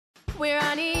We're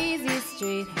on Easy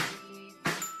Street,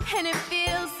 and it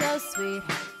feels so sweet,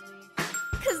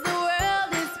 'cause the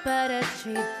world is but a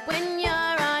treat when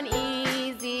you're on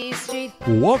Easy Street.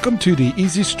 Welcome to the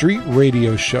Easy Street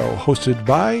Radio Show, hosted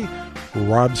by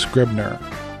Rob Scribner.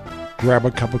 Grab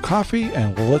a cup of coffee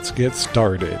and let's get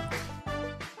started.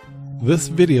 This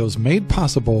video is made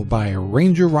possible by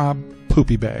RangerRob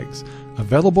Poopy Bags,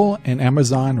 available in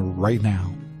Amazon right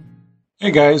now. Hey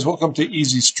guys, welcome to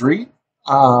Easy Street.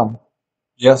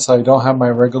 Yes, I don't have my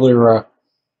regular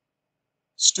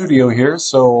studio here,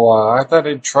 so I thought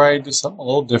I'd try to do something a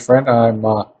little different. I'm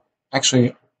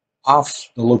actually off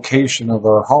the location of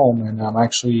our home, and I'm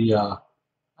actually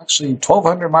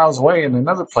 1,200 miles away in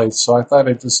another place, so I thought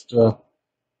I'd just do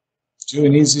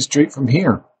an Easy Street from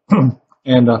here.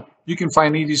 And you can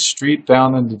find Easy Street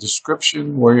down in the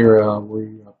description where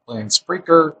you're playing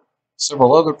Spreaker,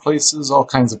 several other places, all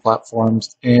kinds of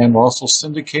platforms, and we're also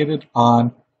syndicated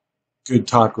on Good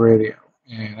Talk Radio.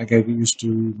 And I got to get used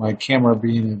to my camera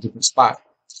being in a different spot.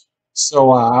 So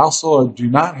I also do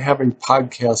not have a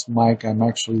podcast mic. I'm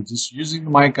actually just using the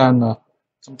mic on the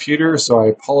computer, so I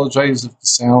apologize if the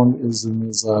sound isn't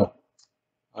as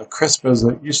crisp as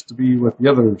it used to be with the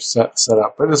other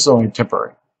setup, but it's only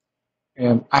temporary.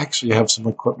 And I actually have some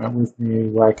equipment with me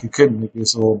where I could make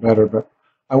this a little better, but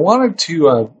I wanted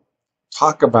to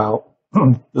talk about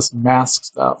this mask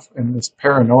stuff and this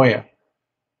paranoia.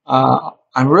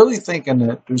 I'm really thinking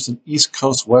that there's an East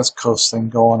Coast, West Coast thing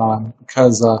going on,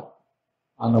 because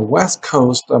on the West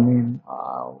Coast, I mean,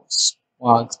 well,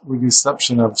 with the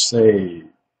exception of, say,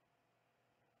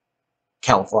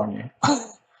 California,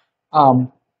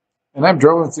 and I've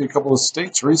driven through a couple of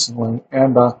states recently,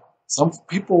 and some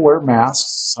people wear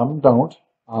masks, some don't.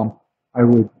 I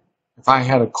would, if I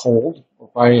had a cold, or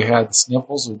if I had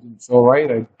sniffles or didn't feel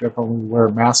right, I'd definitely wear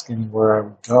a mask anywhere I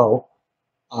would go.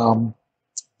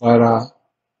 But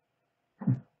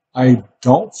I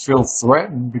don't feel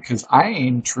threatened because I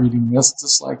ain't treating this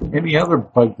just like any other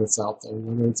bug that's out there,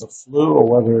 whether it's a flu or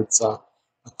whether it's a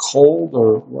cold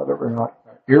or whatever, like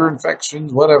ear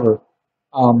infections, whatever.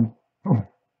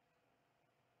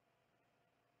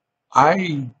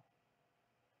 I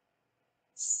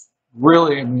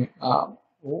really, I mean, a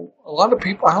lot of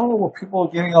people, I don't know where people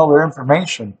are getting all their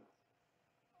information.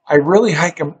 I really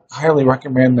highly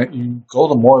recommend that you go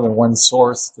to more than one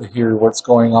source to hear what's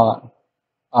going on.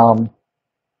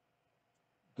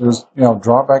 There's,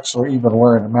 drawbacks for even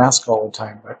wearing a mask all the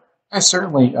time, but I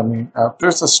certainly, if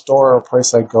there's a store or a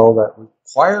place I go that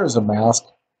requires a mask,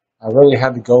 I really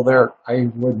had to go there,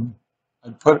 as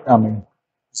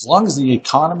long as the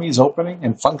economy is opening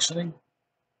and functioning,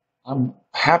 I'm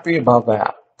happy about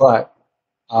that, but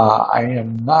I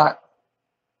am not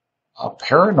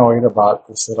paranoid about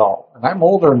this at all. And I'm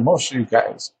older than most of you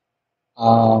guys.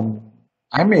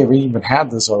 I may have even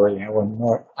had this already. I don't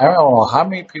know how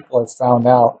many people I've found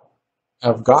out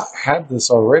have had this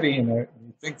already, and I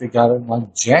think they got it in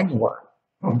like January,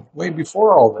 way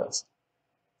before all this.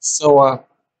 So,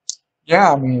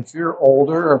 yeah, I mean, if you're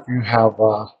older, or if you have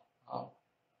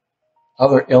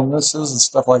other illnesses and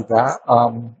stuff like that,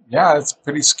 yeah, it's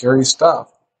pretty scary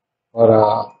stuff. But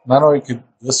not only could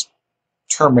this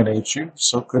terminate you,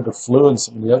 so could the flu and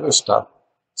some of the other stuff.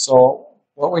 So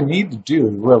what we need to do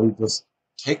is really just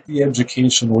take the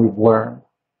education we've learned.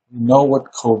 We know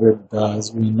what COVID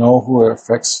does. We know who it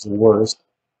affects the worst.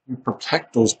 We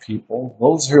protect those people.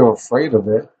 Those who are afraid of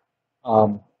it,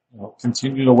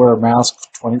 continue to wear a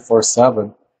mask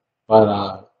 24/7.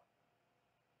 But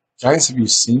guys, have you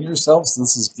seen yourselves?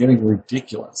 This is getting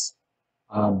ridiculous.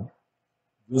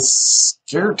 This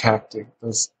scare tactic,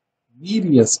 this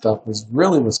media stuff is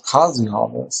really what's causing all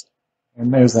this.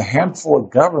 And there's a handful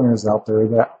of governors out there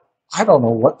that I don't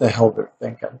know what the hell they're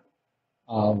thinking.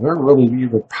 They're really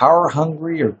either power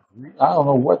hungry or I don't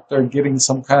know what they're getting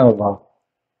some kind of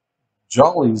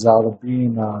jollies out of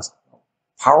being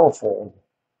powerful,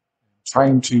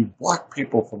 trying to block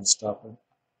people from stuff. And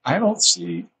I don't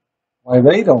see why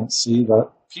they don't see that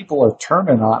people are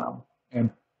turning on them. And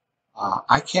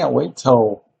I can't wait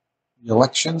till the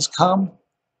elections come,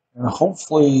 and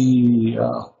hopefully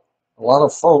a lot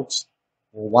of folks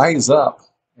will wise up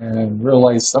and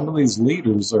realize some of these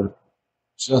leaders are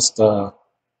just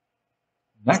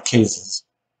nutcases.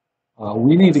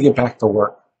 We need to get back to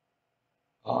work.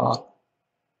 Not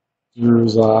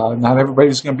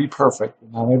everybody's going to be perfect.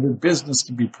 Not every business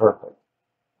can be perfect.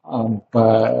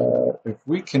 But if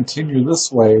we continue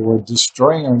this way, we're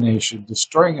destroying our nation,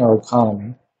 destroying our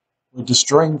economy. We're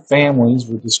destroying families.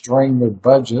 We're destroying their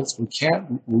budgets. We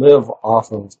can't live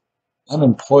off of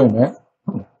unemployment.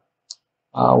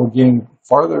 We're getting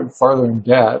farther and farther in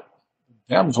debt.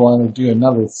 Dems want to do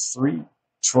another $3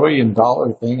 trillion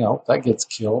thing. I hope that gets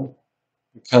killed,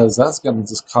 because that's going to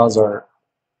just cause our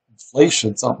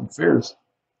inflation something fierce.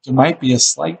 There might be a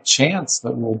slight chance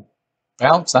that we'll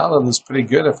bounce out of this pretty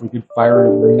good if we could fire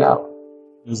everything out.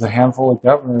 There's a handful of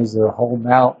governors that are holding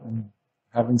out and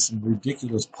having some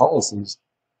ridiculous policies,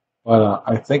 but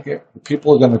I think the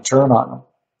people are going to turn on them,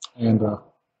 and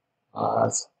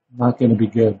it's not going to be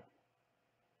good.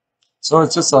 So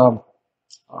it's just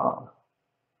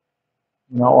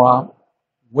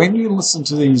when you listen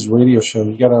to these radio shows,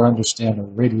 you got to understand the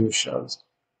radio shows.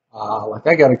 Like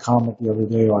I got a comment the other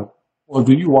day, like, well,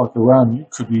 do you walk around, you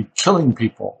could be killing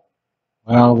people.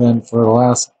 Well, then for the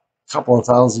last couple of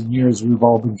thousand years, we've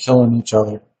all been killing each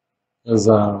other, because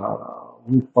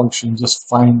we function just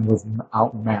fine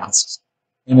without masks.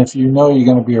 And if you know you're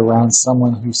going to be around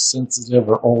someone who's sensitive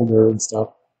or older and stuff,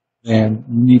 then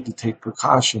you need to take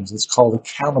precautions. It's called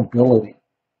accountability.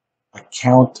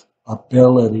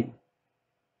 Accountability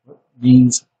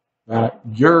means that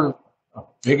you're a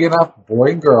big enough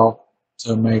boy and girl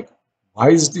to make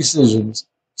wise decisions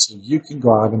so you can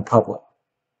go out in public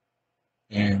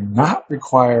and not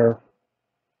require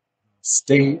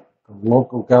state or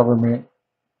local government,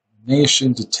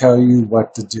 nation to tell you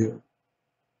what to do.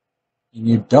 And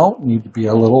you don't need to be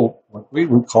a little, what we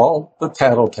would call the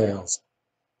tattletales.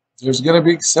 There's going to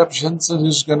be exceptions and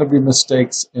there's going to be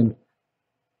mistakes, and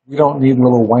we don't need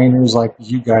little whiners like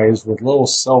you guys with little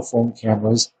cell phone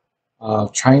cameras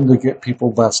trying to get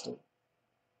people busted.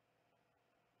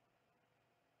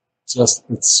 It's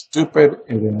stupid,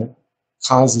 and it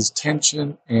causes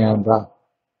tension, and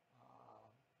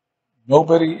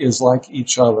nobody is like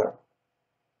each other.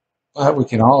 But we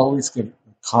can all at least get a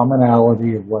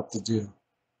commonality of what to do.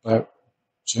 But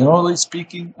generally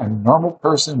speaking, a normal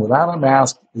person without a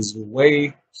mask is the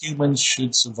way humans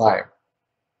should survive.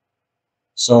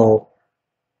 So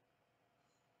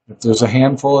if there's a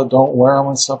handful that don't wear them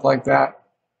and stuff like that,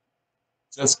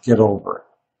 just get over it.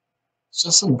 It's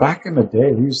just back in the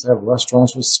day, we used to have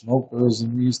restaurants with smokers,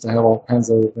 and we used to have all kinds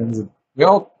of other things. And we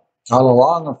all got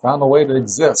along and found a way to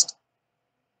exist.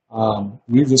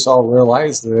 We just all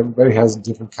realized that everybody has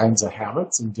different kinds of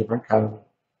habits and different kind of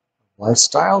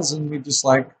lifestyles, and we just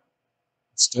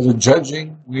instead of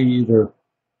judging, we either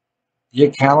be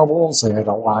accountable and say, I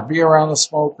don't want to be around a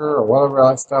smoker or whatever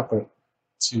that stuff, but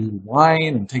to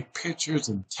whine and take pictures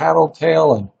and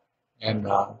tattletale and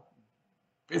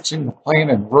bitch and complain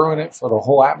and ruin it for the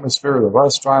whole atmosphere of the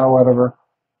restaurant or whatever,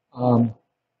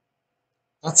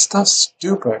 that stuff's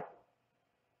stupid.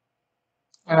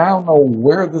 And I don't know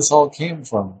where this all came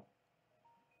from,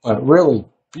 but really,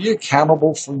 be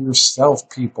accountable for yourself,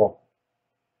 people.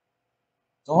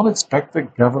 Don't expect the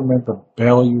government to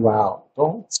bail you out.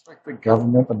 Don't expect the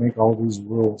government to make all these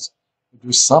rules. If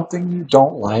there's something you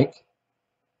don't like,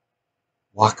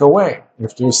 walk away.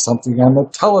 If there's something on the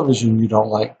television you don't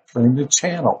like, turn the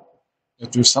channel.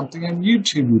 If there's something on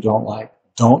YouTube you don't like,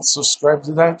 don't subscribe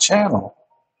to that channel.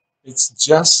 It's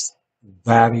just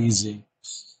that easy.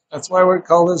 That's why we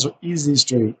call this Easy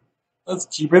Street. Let's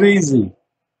keep it easy.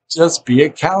 Just be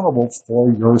accountable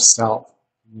for yourself.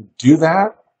 Can you do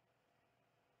that?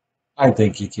 I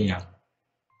think you can.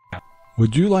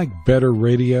 Would you like better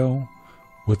radio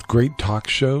with great talk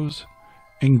shows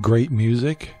and great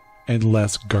music and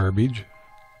less garbage?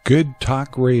 Good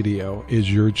Talk Radio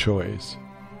is your choice.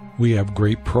 We have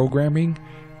great programming,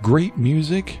 great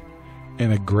music,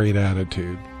 and a great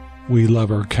attitude. We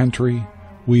love our country.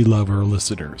 We love our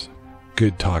listeners.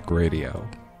 Good Talk Radio.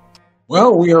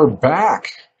 Well, we are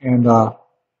back, and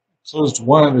closed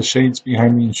one of the shades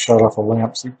behind me and shut off a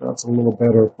lamp. See if that's a little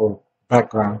better for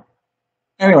background.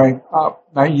 Anyway,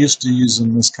 not used to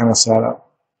using this kind of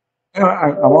setup. Anyway,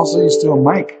 I'm also used to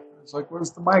a mic. It's like,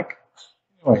 where's the mic?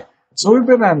 Anyway, so we've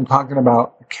been talking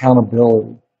about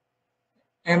accountability.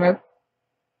 And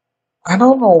I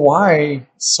don't know why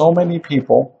so many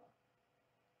people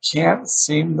can't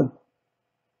seem to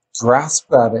grasp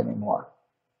that anymore.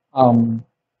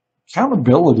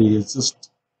 Accountability is just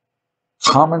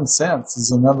common sense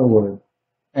is another word.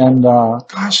 And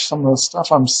gosh, some of the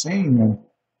stuff I'm seeing in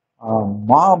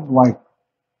mob-like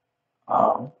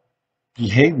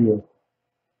behavior,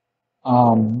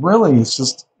 really, it's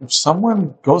just if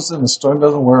someone goes in a store and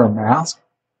doesn't wear a mask,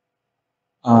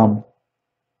 you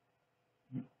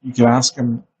can ask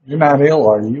them, "You're not ill,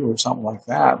 are you?" or something like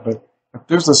that. But if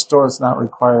there's a store that's not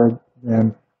required,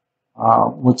 then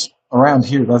which around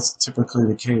here that's typically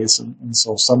the case, and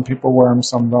so some people wear them,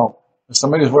 some don't. If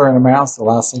somebody's wearing a mask, the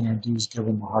last thing I do is give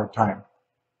them a hard time.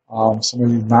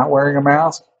 Somebody's not wearing a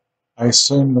mask, I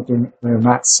assume that they're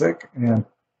not sick, and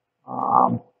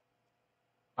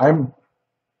I'm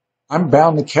I'm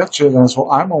bound to catch it. And so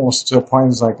I'm almost to a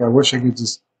point, it's like, I wish I could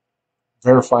just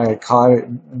verify I caught it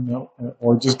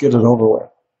or just get it over with.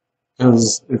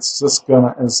 Because it's just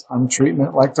I'm treating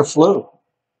it like the flu.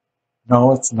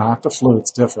 No, it's not the flu.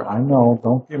 It's different. I know.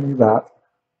 Don't give me that.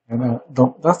 And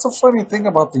that's the funny thing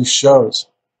about these shows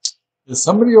is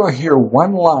somebody will hear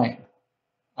one line.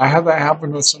 I had that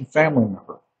happen with some family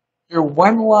member. Hear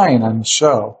one line on the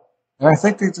show, and I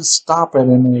think they just stop it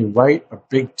and they write a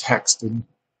big text and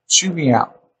chew me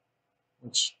out,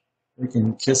 which they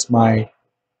can kiss my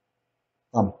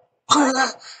thumb.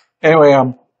 Anyway,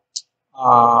 and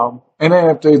then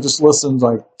if they just listen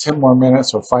like 10 more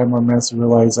minutes or 5 more minutes, you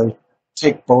realize I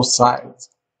take both sides.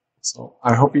 So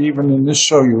I hope even in this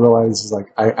show you realize is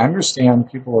like, I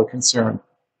understand people are concerned,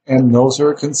 and those who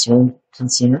are concerned,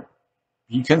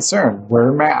 be concerned, wear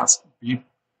a mask, be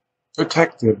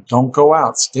protective, don't go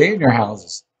out, stay in your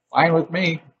houses. Fine with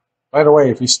me. By the way,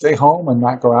 if you stay home and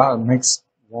not go out, it makes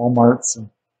Walmarts and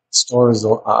stores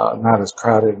not as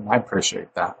crowded, and I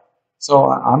appreciate that.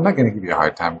 So I'm not going to give you a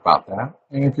hard time about that.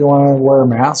 And if you want to wear a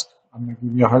mask, I'm going to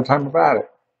give you a hard time about it.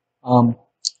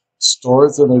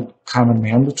 Stores that are kind of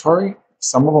mandatory,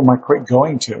 some of them I quit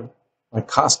going to, like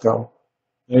Costco,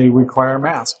 they require a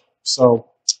mask. So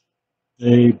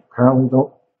they apparently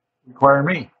don't require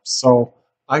me. So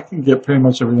I can get pretty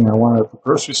much everything I want at the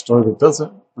grocery store that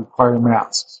doesn't require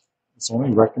masks. It's only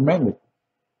recommended.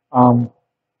 I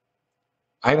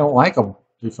don't like them.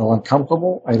 I feel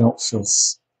uncomfortable. I don't feel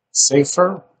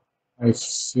safer. I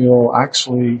feel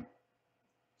actually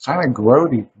kind of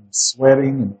grody from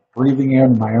sweating and breathing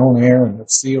in my own air, and the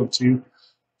CO2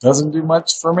 doesn't do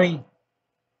much for me.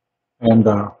 And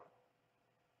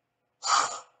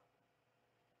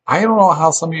I don't know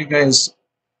how some of you guys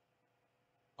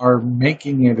are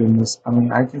making it in this. I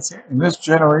mean, I can say in this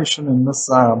generation, in this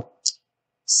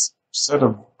set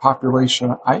of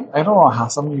population, I don't know how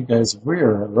some of you guys, if we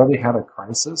really had a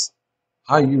crisis,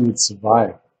 how you would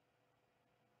survive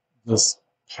this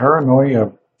paranoia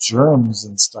of germs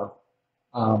and stuff.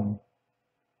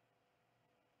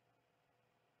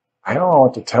 I don't know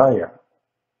what to tell you.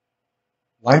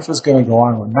 Life is going to go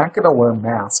on. We're not going to wear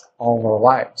masks all our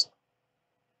lives.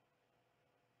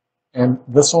 And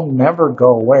this will never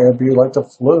go away. It'll be like the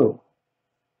flu.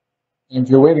 And if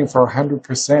you're waiting for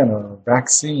 100% or a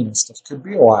vaccine and stuff, it could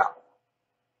be a while.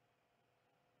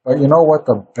 But you know what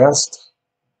the best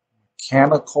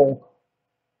mechanical,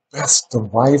 best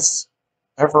device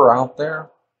ever out there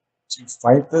to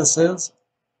fight this is?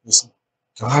 This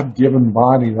God-given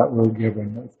body that we're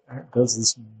given. It does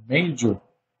this major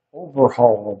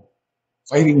overhaul of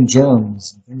fighting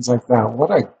germs and things like that.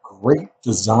 What a great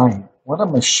design. What a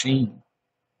machine.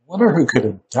 I wonder who could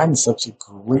have done such a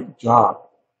great job.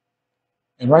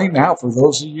 And right now, for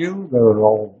those of you that are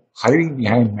all hiding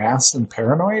behind masks and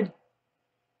paranoid,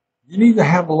 you need to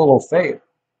have a little faith.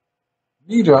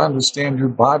 You need to understand your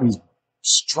body's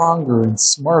stronger and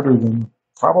smarter than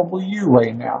probably you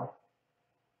right now.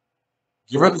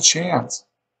 Give it a chance.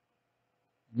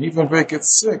 And even if it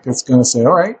gets sick, it's going to say,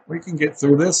 all right, we can get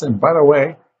through this. And by the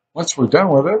way, once we're done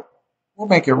with it, we'll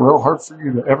make it real hard for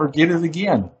you to ever get it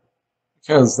again.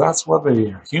 Because that's what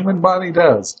the human body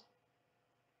does.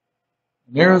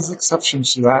 And there's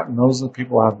exceptions to that, and those are the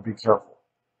people have to be careful.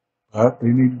 But they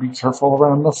need to be careful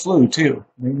around the flu, too.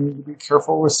 They need to be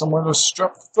careful with someone with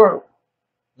strep throat.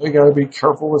 They got to be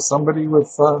careful with somebody with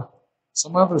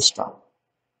some other stuff.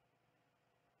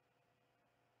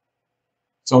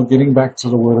 So getting back to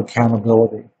the word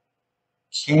accountability.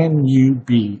 Can you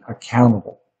be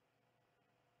accountable?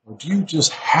 Or do you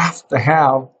just have to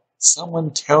have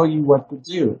someone tell you what to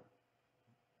do?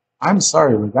 I'm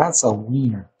sorry, but that's a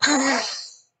wiener.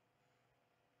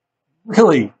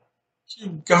 Really,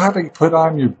 you've got to put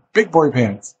on your big boy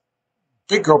pants,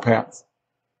 big girl pants.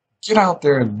 Get out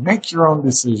there and make your own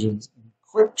decisions and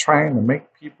quit trying to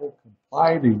make people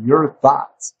comply to your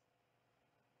thoughts.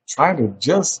 Try to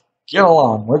just get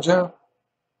along, would you?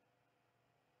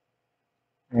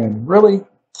 And really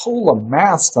pull a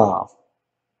mask off.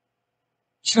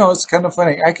 You know, it's kind of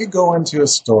funny. I could go into a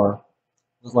store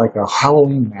with like a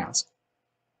Halloween mask,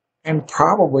 and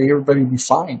probably everybody would be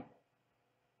fine.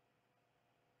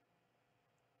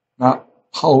 Now,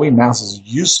 Halloween mask is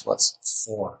useless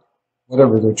for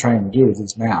whatever they're trying to do with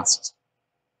these masks.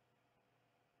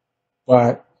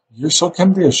 But you're so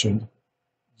conditioned,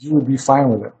 you would be fine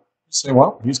with it. You say,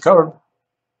 well, he's covered.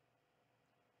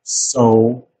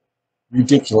 So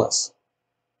ridiculous.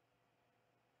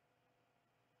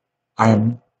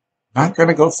 I'm not going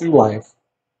to go through life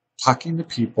talking to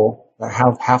people that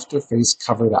have half their face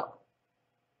covered up.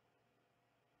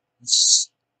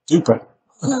 It's stupid.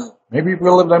 Maybe we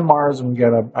lived on Mars and we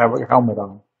got to have a helmet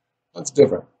on. That's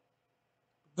different.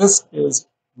 This is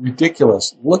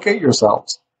ridiculous. Look at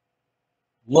yourselves.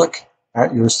 Look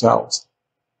at yourselves.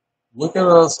 Look at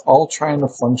us all trying to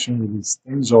function with these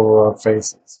things over our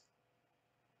faces.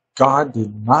 God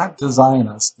did not design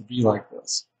us to be like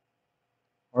this.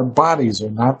 Our bodies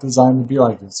are not designed to be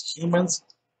like this. Humans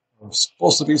are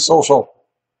supposed to be social.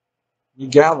 We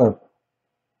gather.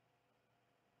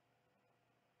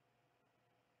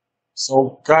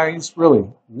 So, guys, really,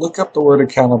 look up the word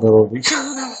accountability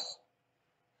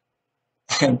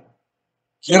and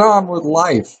get on with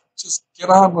life. Just get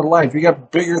on with life. You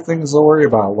got bigger things to worry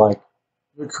about, like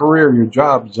your career, your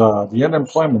jobs, the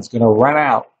unemployment's going to run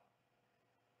out.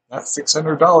 That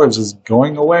 $600 is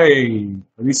going away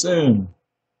pretty soon.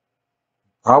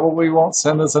 Probably won't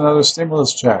send us another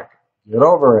stimulus check. Get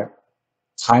over it.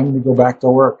 Time to go back to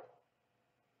work.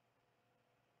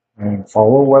 And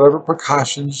follow whatever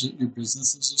precautions that your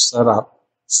businesses have set up.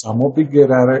 Some will be good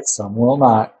at it, some will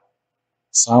not.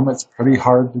 Some it's pretty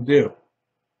hard to do.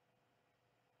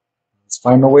 Let's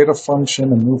find a way to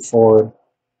function and move forward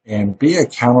and be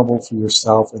accountable for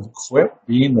yourself and quit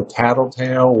being the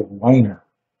tattletale whiner.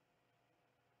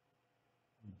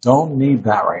 You don't need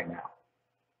that right now.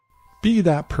 Be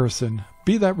that person.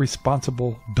 Be that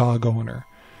responsible dog owner.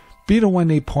 Be the one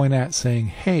they point at saying,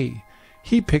 hey,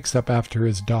 he picks up after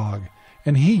his dog,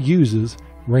 and he uses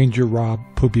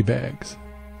RangerRob poopy bags.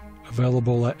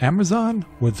 Available at Amazon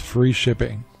with free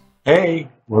shipping. Hey,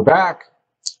 we're back.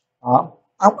 I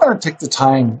want to take the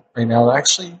time right now to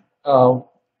actually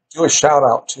do a shout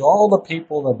out to all the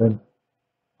people that have been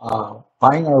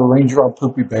buying our RangerRob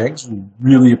poopy bags. We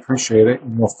really appreciate it,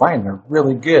 and you'll find they're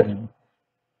really good. And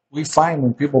we find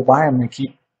when people buy them, they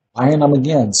keep buying them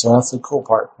again, so that's the cool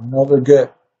part. We know they're good.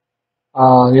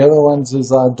 The other ones is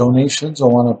donations. I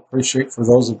want to appreciate for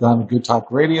those who've gone to Good Talk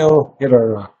Radio, hit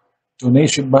our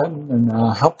donation button, and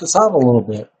helped us out a little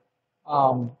bit.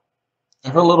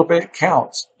 Every little bit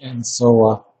counts, and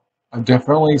so I've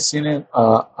definitely seen an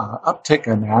uptick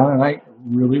in that, and I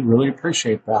really, really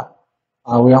appreciate that.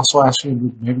 We also ask you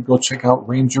to maybe go check out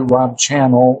RangerRob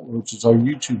channel, which is our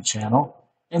YouTube channel,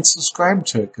 and subscribe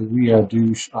to it, because we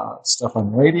do stuff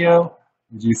on radio.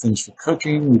 We do things for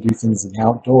cooking. We do things in the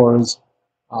outdoors.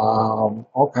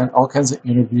 All kinds of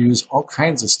interviews, all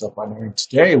kinds of stuff on there. And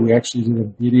today we actually did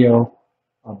a video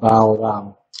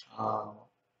about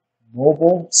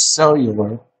mobile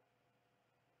cellular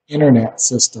internet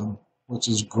system, which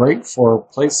is great for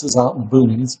places out in the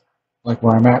boonies, like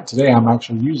where I'm at today. I'm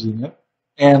actually using it.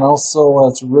 And also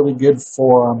it's really good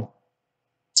for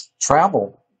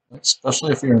travel,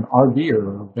 especially if you're an RV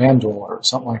or a vandal or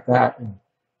something like that. And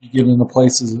you get into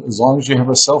places, as long as you have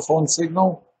a cell phone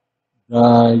signal,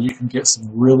 you can get some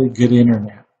really good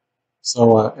internet.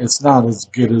 So it's not as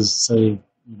good as, say,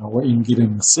 what you can get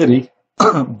in the city,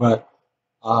 but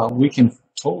we can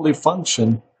totally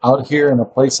function out here in a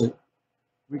place that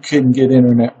we couldn't get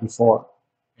internet before,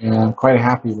 and I'm quite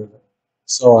happy with it.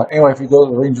 So anyway, if you go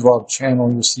to the RangerRob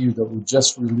channel, you'll see that we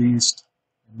just released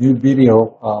a new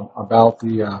video about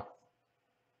the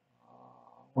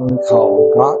what do we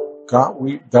call it?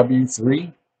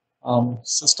 W3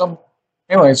 system.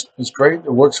 Anyways, it's great.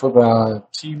 It works with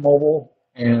T-Mobile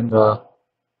and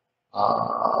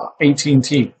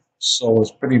AT&T, so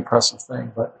it's a pretty impressive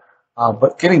thing.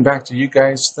 But getting back to you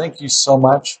guys, thank you so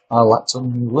much. Lots of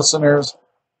new listeners.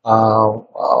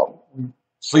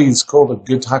 Please go to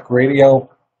Good Talk Radio,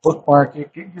 bookmark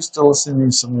it, get used to listening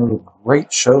to some of the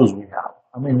great shows we have.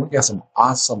 I mean, we got some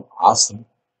awesome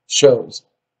shows.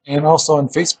 And also on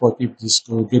Facebook, you can just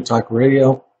go to Good Talk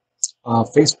Radio,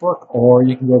 Facebook, or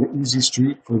you can go to Easy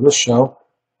Street for this show.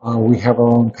 We have our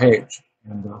own page.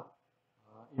 And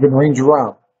even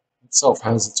RangerRob itself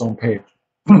has its own page.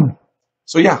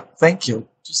 So yeah, thank you.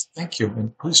 Just thank you.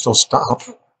 And please don't stop.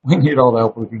 We need all the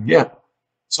help we can get.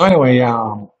 So anyway,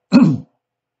 the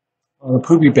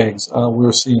poopy bags,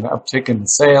 we're seeing an uptick in the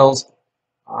sales.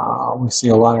 We see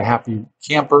a lot of happy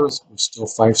campers. We're still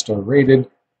 5-star rated.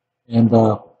 And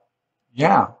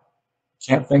yeah,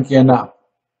 can't thank you enough.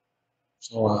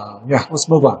 So yeah, let's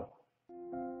move on.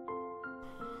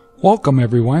 Welcome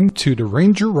everyone to the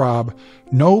RangerRob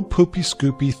No Poopy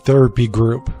Scoopy Therapy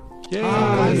Group.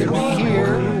 Yay!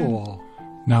 Cool.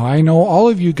 Now I know all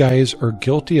of you guys are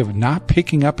guilty of not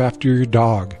picking up after your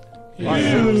dog.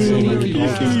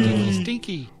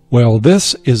 Stinky. Well,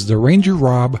 this is the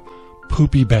RangerRob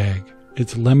Poopy Bag.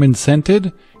 It's lemon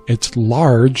scented, it's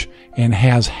large, and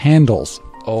has handles.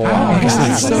 Oh,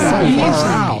 that's so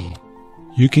easy.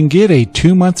 You can get a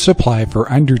 2-month supply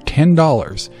for under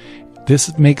 $10.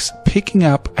 This makes picking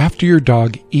up after your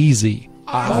dog easy.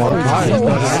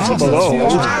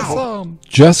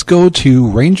 Just go to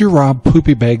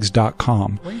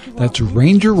RangerRobPoopyBags.com. That's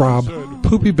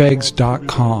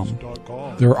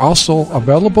RangerRobPoopyBags.com. They're also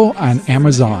available on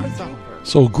Amazon.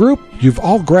 So group, you've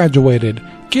all graduated.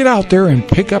 Get out there and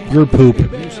pick up your poop.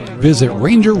 Visit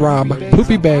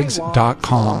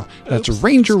RangerRobPoopyBags.com. That's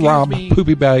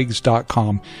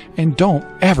RangerRobPoopyBags.com. And don't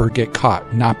ever get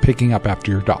caught not picking up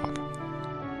after your dog.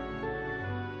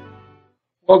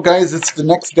 Well, guys, it's the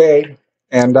next day,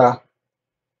 and I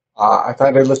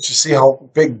thought I'd let you see how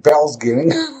big Belle's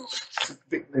getting.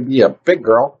 Maybe a big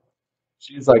girl.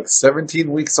 She's like 17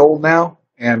 weeks old now,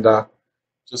 and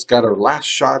just got her last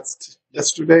shots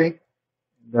yesterday.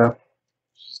 And,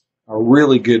 she's a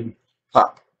really good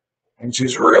pup, and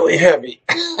she's really heavy.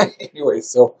 Anyway,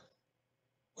 so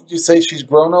would you say she's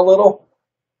grown a little?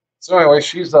 So anyway,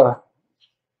 she's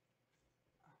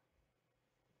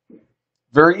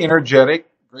very energetic,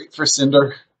 great for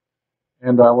Cinder,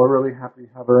 and we're really happy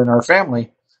to have her in our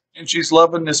family. And she's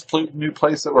loving this new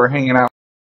place that we're hanging out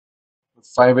with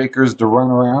 5 acres to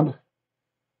run around.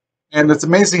 And it's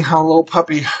amazing how a little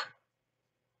puppy,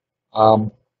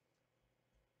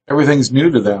 everything's new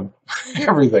to them,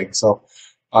 everything. So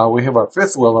we have our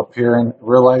 5th wheel up here and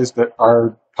realized that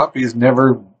our puppy's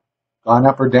never gone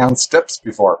up or down steps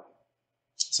before.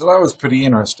 So that was pretty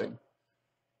interesting.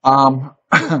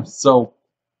 So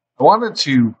I wanted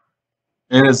to,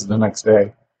 it is the next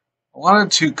day, I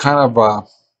wanted to kind of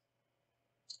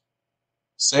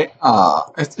say,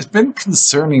 it's been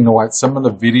concerning to watch some of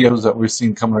the videos that we've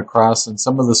seen coming across and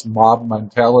some of this mob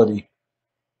mentality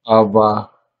of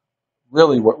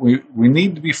really what we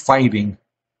need to be fighting,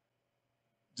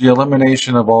 the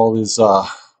elimination of all these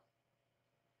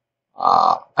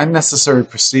unnecessary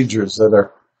procedures that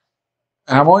are,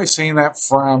 and I'm always saying that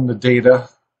from the data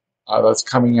that's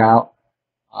coming out.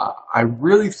 I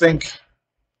really think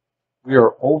we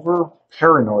are over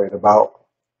paranoid about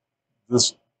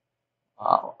this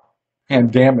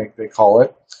pandemic, they call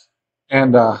it.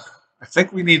 And I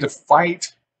think we need to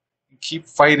fight and keep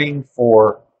fighting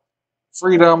for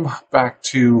freedom, back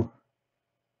to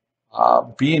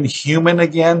being human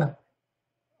again.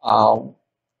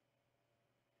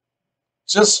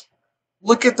 Just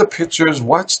look at the pictures,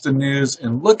 watch the news,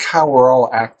 and look how we're all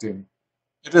acting.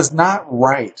 It is not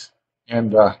right.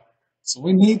 And so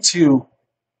we need to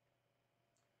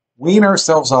wean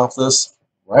ourselves off this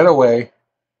right away,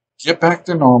 get back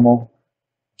to normal,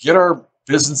 get our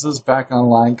businesses back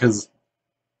online, because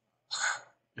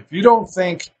if you don't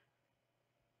think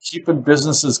keeping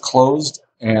businesses closed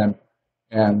and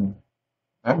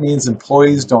that means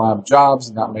employees don't have jobs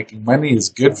and not making money is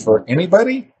good for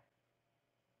anybody,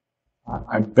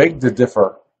 I beg to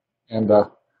differ. And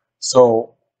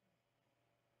so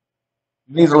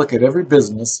you need to look at every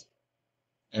business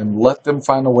and let them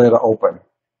find a way to open.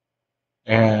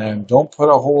 And don't put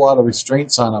a whole lot of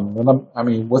restraints on them. I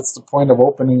mean, what's the point of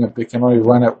opening if they can only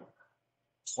run at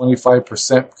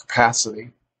 25%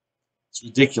 capacity? It's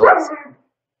ridiculous.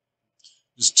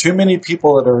 There's too many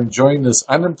people that are enjoying this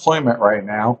unemployment right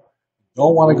now,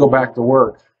 don't want to go back to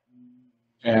work.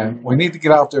 And we need to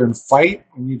get out there and fight.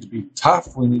 We need to be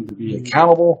tough. We need to be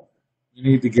accountable. We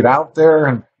need to get out there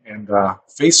and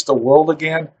face the world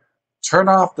again. Turn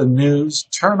off the news.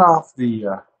 Turn off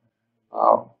the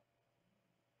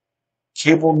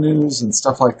cable news and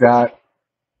stuff like that.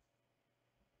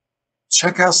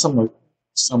 Check out some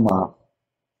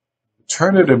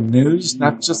alternative news,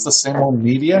 not just the same old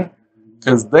media,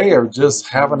 because they are just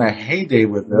having a heyday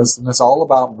with this, and it's all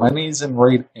about monies and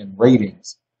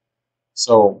ratings.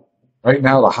 So right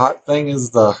now the hot thing is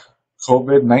the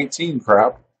COVID-19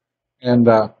 crap, and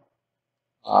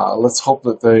let's hope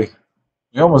that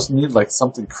we almost need like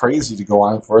something crazy to go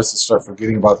on for us to start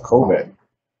forgetting about COVID.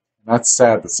 And that's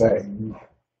sad to say.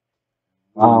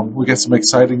 We get some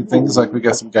exciting things, like we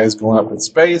got some guys going up in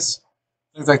space,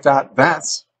 things like that.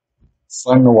 That's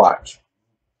fun to watch.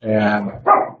 And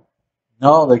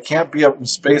no, they can't be up in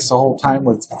space the whole time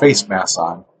with face masks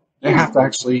on. They have to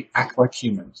actually act like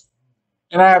humans.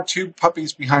 And I have 2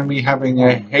 puppies behind me having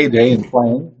a heyday and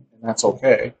playing, and that's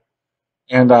okay.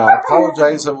 And I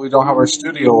apologize that we don't have our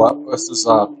studio up. This is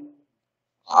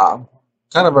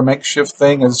kind of a makeshift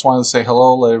thing. I just wanted to say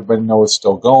hello, let everybody know it's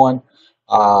still going.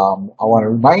 I want to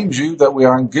remind you that we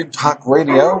are on Good Talk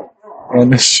Radio,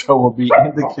 and this show will be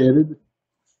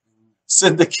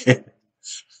syndicated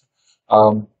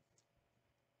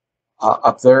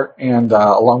up there, and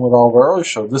along with all of our other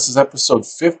shows. This is episode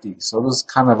 50, so this is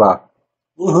kind of a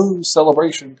woohoo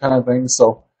celebration kind of thing.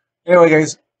 So anyway,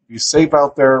 guys, be safe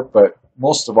out there, but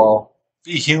most of all,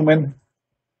 be human,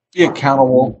 be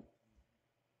accountable,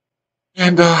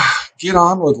 and get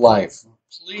on with life.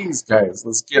 Please, guys,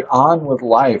 let's get on with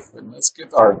life and let's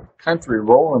get our country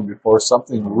rolling before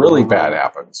something really bad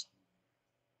happens.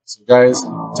 So, guys,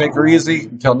 take her easy.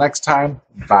 Until next time,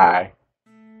 bye.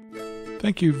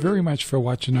 Thank you very much for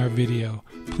watching our video.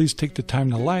 Please take the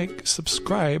time to like,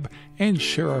 subscribe, and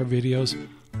share our videos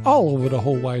all over the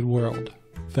whole wide world.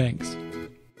 Thanks.